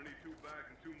 Gonna need 2 back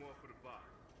and 2 more for the box.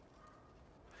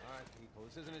 Alright, people,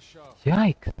 this isn't a show.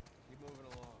 Yikes. Keep moving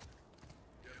along.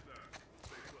 Yes, sir.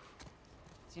 Stay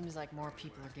put. Seems like more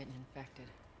people are getting infected.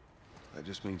 That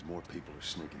just means more people are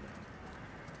sneaking out.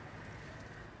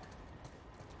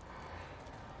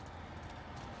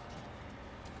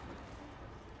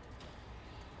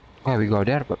 Okay, we go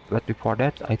there, but before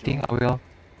that, I think I will.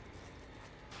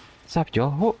 What's up, Joe?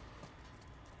 Who?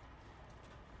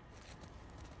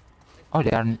 Oh, they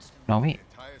are know me.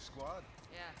 Entire squad?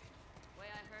 Yeah. Way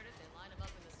I heard it, they line him up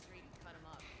in the street and cut him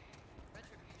up.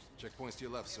 Retribution. Checkpoints to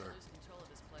your left, sir. Lose control of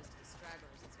this place to the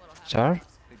stragglers. That's what'll happen.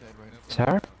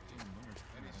 Sir? Sir?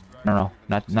 No,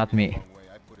 no, not me.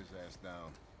 I put his ass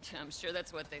down. I'm sure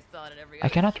that's what they thought at every I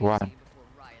other cannot QC run. before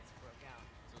riots broke out.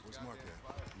 Where's Mark at?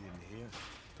 You didn't hear?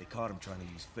 They caught him trying to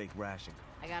use fake ration.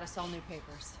 I got us all new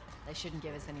papers. They shouldn't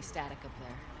give us any static up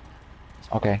there. It's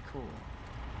Okay. pretty cool.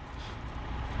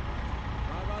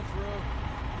 Drive on through.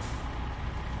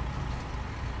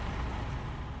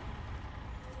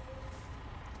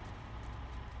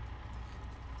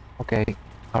 Okay,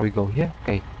 how we go here?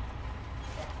 Okay.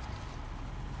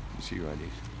 You see your IDs.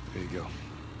 There you go.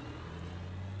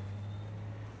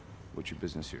 What's your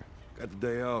business here? Got the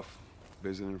day off.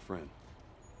 Visiting a friend.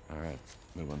 Alright,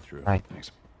 move on through. Right.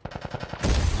 Thanks.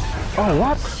 Oh,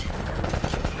 what?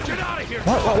 Get out of here!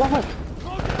 What?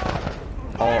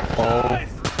 Oh.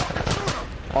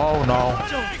 Oh no.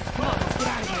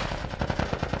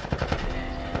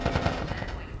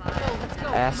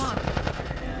 S.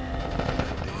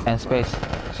 And space.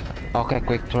 Okay,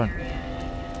 quick turn.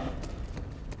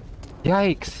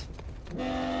 Yikes.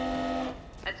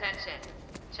 Attention.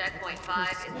 Checkpoint 5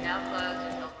 is now closed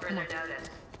until further notice.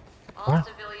 All What?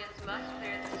 civilians must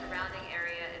clear the surrounding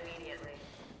area immediately.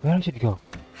 Where should we go?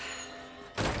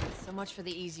 So much for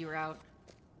the easy route.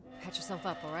 Patch yourself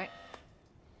up, all right?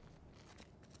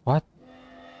 What?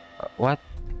 What?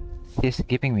 He's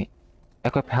giving me.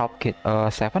 Equip help kit.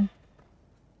 7.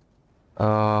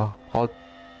 Hold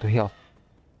to heal.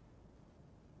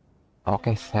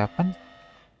 Okay, 7.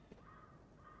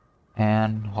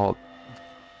 And hold.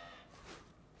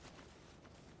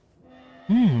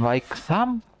 Like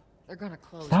some They're gonna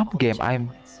close all the game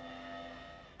checkpoints.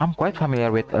 I'm quite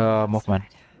familiar with movement.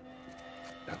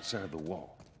 Outside the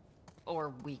wall.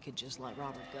 Or we could just let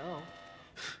Robert go.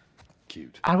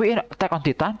 Cute. Are we in Attack on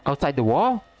Titan? Outside the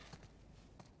wall?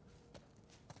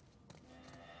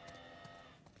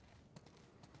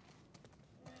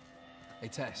 Hey,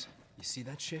 Tess, you see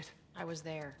that shit? I was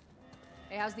there.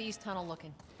 Hey, how's the east tunnel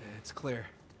looking? It's clear.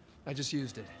 I just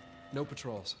used it. No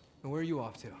patrols. And where are you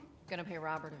off to? Gonna pay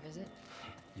Robert a visit?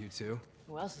 You too?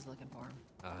 Who else is looking for him?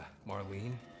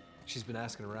 Marlene? She's been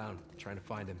asking around, trying to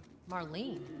find him.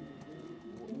 Marlene?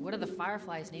 What do the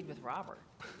Fireflies need with Robert?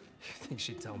 You think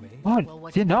she'd tell me? Oh, Well,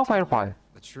 what you did know they tell Firefly.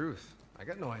 The truth. I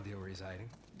got no idea where he's hiding.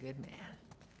 Good man.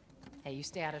 Hey, you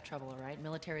stay out of trouble, all right?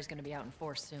 Military's gonna be out in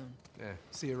force soon. Yeah,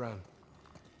 see you around.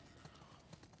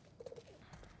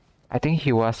 I think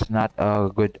he was not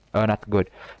good. Not good.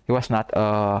 He was not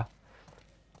a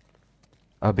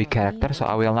big character, so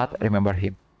I will not remember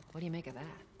him. What do you make of that?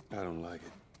 I don't like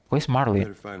it. Where's Marlene?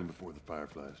 Better find him before the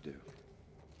Fireflies do.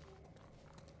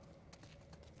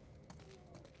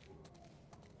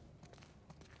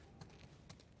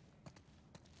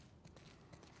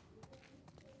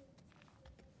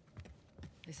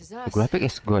 This is The us. graphic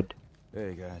is good.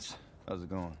 Hey guys, how's it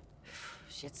going?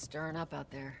 Shit's stirring up out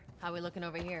there. How we looking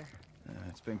over here?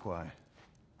 It's been quiet.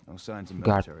 No signs of God.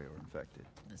 military or infected.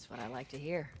 That's what I like to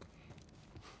hear.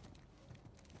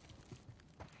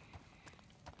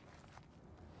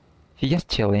 He just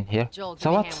chilling here. Joel, give So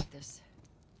me a hand what's? with this.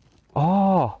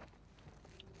 Oh,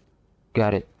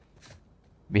 got it.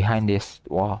 Behind this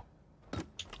wall.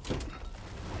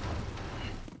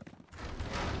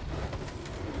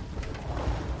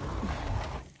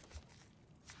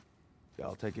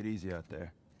 Y'all take it easy out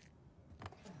there.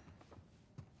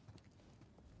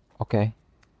 Okay.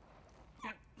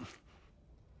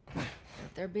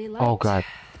 Let there be light. Oh God.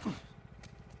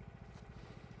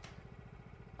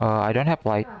 I don't have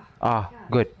light. Ah,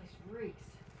 good. This place reeks.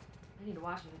 I need to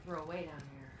wash it and throw away down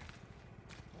here.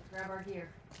 Let's grab our gear.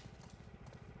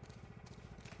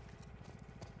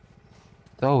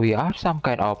 So we are some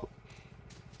kind of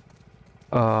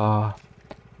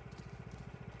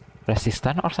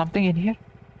resistant or something in here.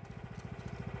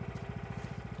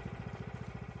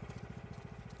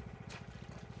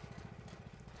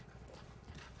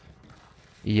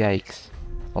 Yikes.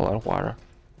 A lot of water.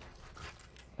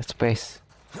 A space.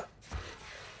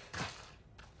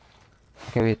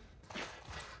 Okay, wait.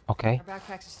 Okay. Our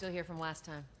backpacks are still here from last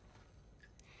time.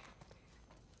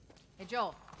 Hey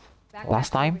Joel, backpacks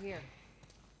Last time? over here.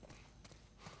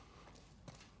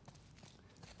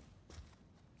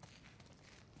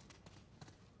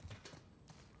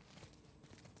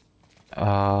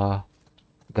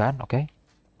 Gun, okay.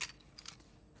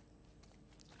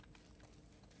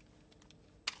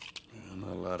 Not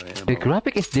a lot of ammo. The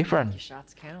graphic is different. Your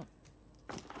shots count.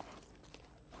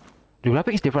 The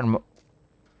graphic is different.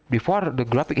 Before the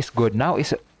graphic is good, now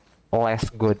it's less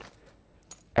good.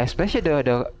 Especially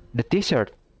the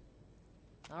t-shirt.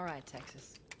 All right,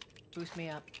 Texas. Boost me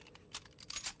up.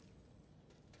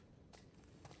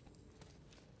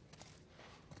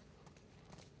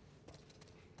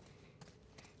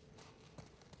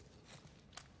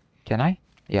 Can I?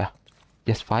 Yeah.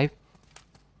 Just 5.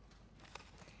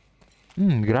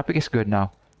 Graphic is good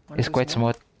now. It's quite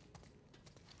smooth.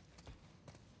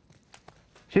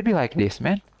 Should be like this,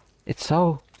 man. It's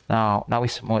so now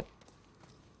it's smooth.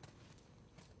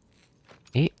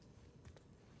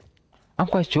 I'm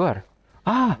quite sure.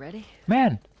 Ready?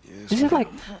 Man, Yes, this is like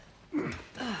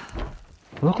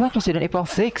look like Resident Evil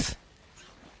 6.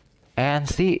 And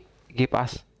see, give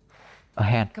us a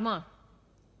hand. Come on.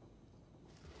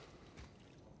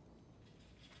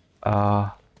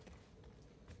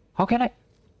 How can I?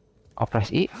 Oh,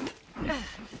 press E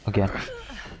again.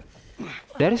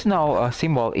 There is no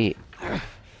symbol E.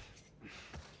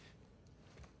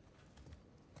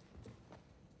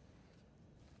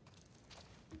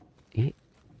 E.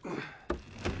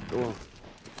 Go on.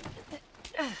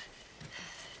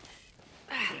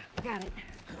 Got it.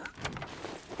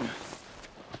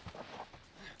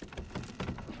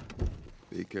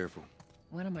 Be careful.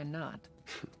 When am I not?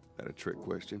 That a trick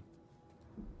question?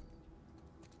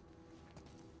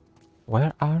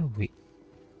 Where are we?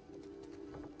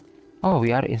 Oh,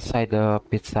 we are inside the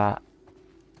pizza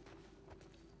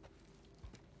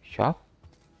shop.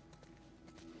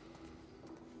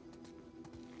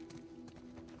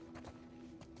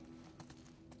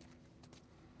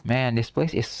 Man, this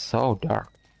place is so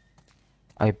dark.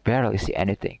 I barely see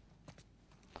anything.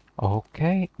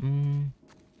 Okay,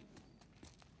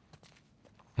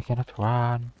 I cannot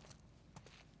run.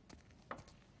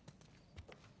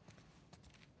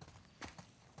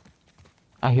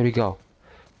 Here we go.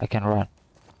 I can run.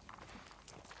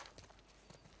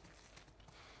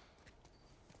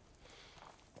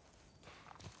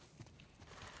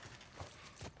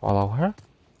 Follow her.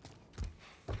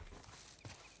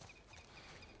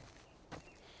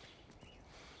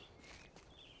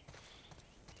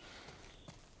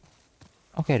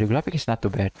 Okay, the graphic is not too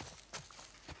bad.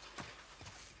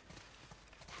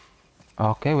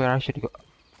 Okay, where I should go?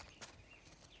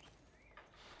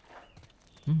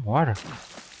 Water.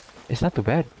 It's not too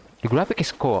bad. The graphic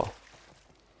is cool.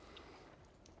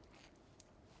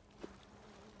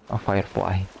 A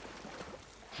firefly.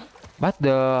 But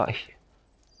the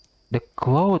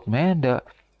cloth, man,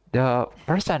 the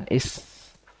person is,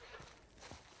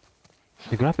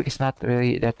 the graphic is not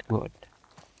really that good.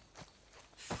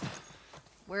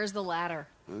 Where's the ladder?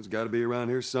 It's got to be around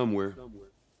here somewhere.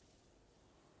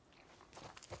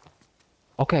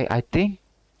 Okay, I think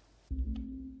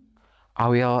I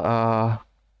will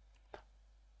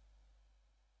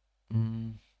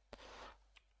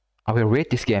I will rate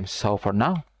this game. So for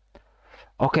now,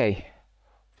 okay,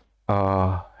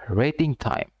 rating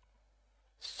time.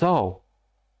 So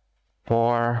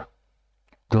for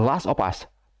The Last of Us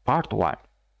Part 1,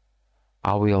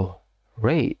 I will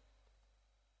rate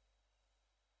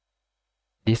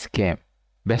this game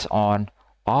based on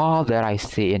all that I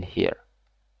see in here.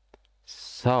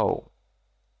 So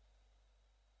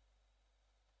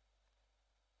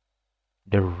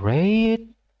the rate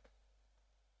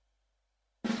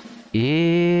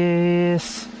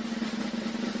is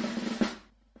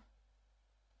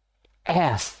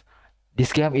S.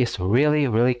 This game is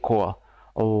really cool.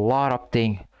 A lot of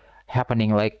things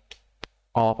happening, like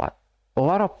all of it. A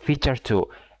lot of features too.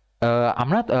 I'm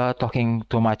not talking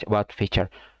too much about feature.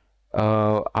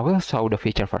 I will show the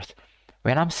feature first.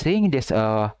 When I'm seeing this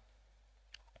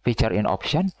feature in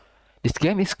option, this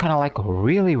game is kind of like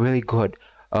really good.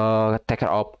 take care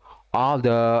of all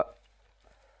the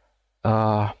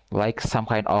like some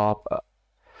kind of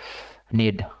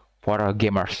need for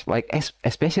gamers, like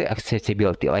especially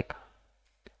accessibility, like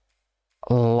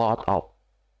a lot of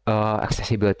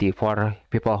accessibility for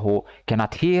people who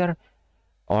cannot hear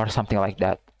or something like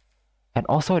that. And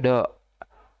also the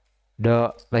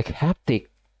like haptic,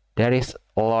 there is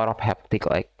a lot of haptic,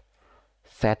 like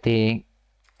setting,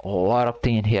 a lot of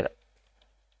thing in here.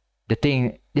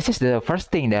 This is the first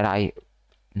thing that I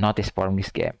noticed from this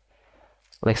game.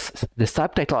 Like the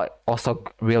subtitle also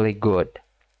really good.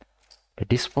 The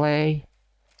display,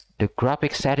 the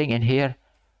graphic setting in here,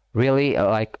 really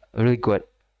like really good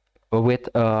with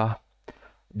the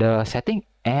setting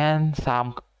and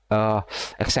some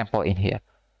example in here,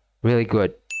 really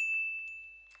good.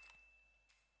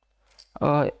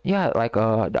 Yeah, like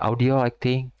the audio like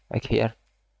thing like here.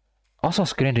 Also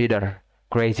screen reader,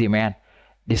 crazy man.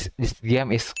 This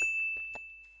game is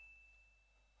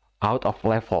out of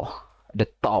level, the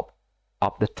top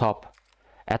of the top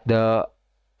at the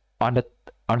on the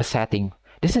setting.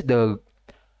 This is the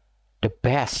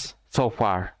best so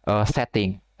far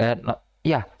setting.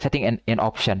 Yeah, setting in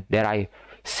option that I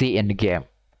see in the game.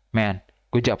 Man,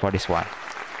 good job for this one.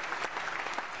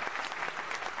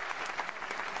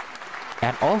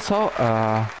 And also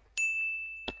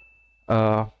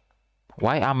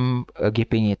why I'm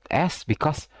giving it S,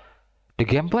 because the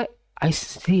gameplay, I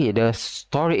see the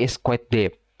story is quite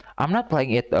deep. I'm not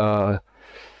playing it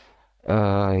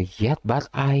yet, but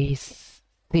I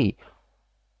see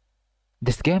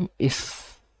this game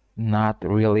is not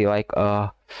really like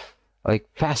a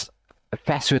fast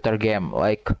shooter game,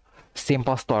 like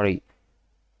simple story.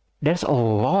 There's a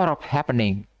lot of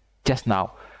happening just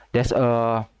now. There's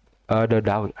the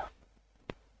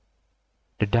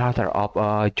daughter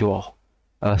of Joel,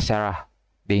 Sarah,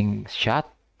 being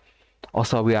shot.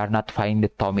 Also, we are not finding the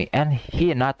Tommy, and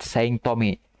he not saying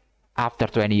Tommy after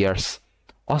 20 years.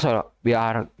 Also, we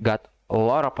are got a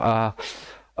lot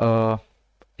of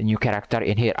new character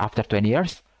in here after 20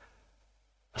 years.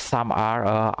 Some are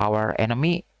our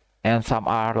enemy, and some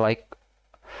are like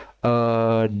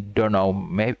don't know,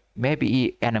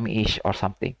 maybe enemy-ish or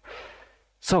something.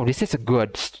 So this is a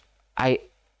good. I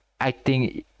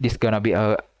think this gonna be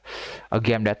a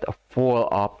game that full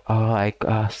of like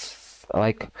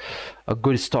a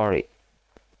good story.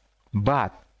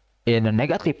 But in a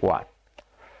negative one,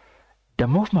 the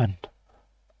movement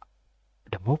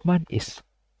is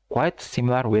quite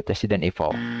similar with Resident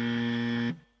Evil,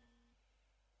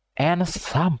 and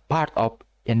some part of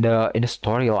in the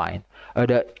storyline,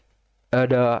 the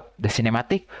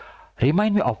cinematic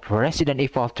remind me of Resident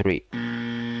Evil 3,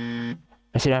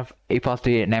 Resident Evil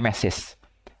 3 Nemesis,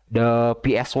 the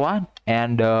PS1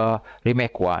 and the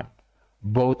remake one,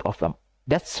 both of them.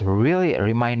 That's really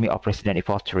remind me of Resident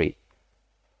Evil 3.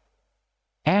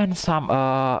 And some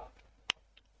co-opting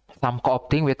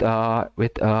with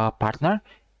a partner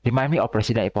remind me of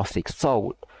Resident Evil 6.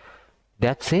 So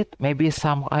that's it. Maybe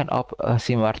some kind of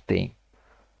similar thing.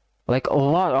 Like a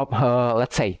lot of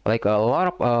let's say like a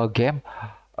lot of game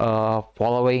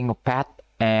following path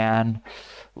and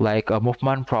like a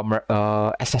movement from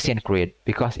Assassin's Creed,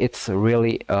 because it's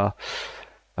really a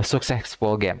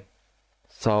successful game.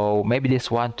 So maybe this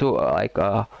one too, like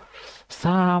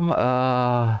some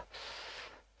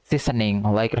seasoning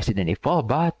like Resident Evil,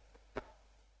 but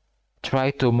try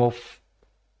to move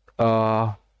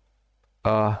far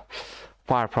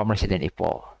from Resident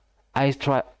Evil.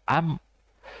 I'm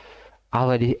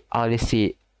already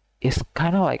see it's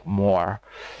kind of like more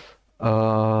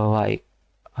like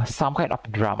some kind of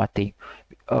drama thing,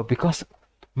 because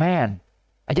man,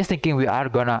 I just thinking we are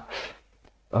gonna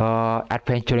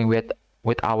adventuring with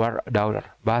our daughter,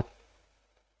 but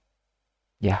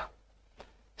yeah.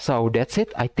 So that's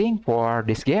it, I think, for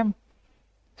this game.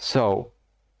 So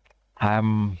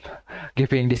I'm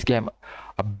giving this game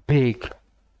a big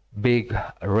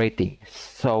rating.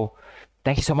 So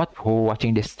thank you so much for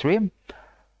watching this stream.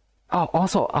 Oh,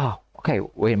 also, okay,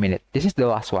 wait a minute, this is the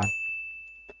last one.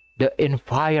 The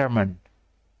environment,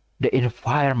 the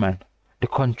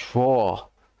control.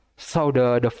 So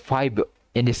the vibe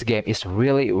in this game is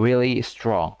really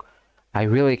strong. I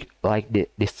really like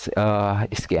this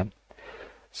game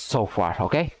so far.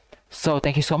 Okay, so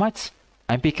thank you so much.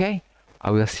 I'm PK.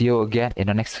 I will see you again in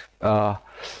the next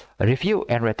review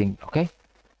and rating. Okay,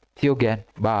 see you again.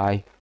 Bye.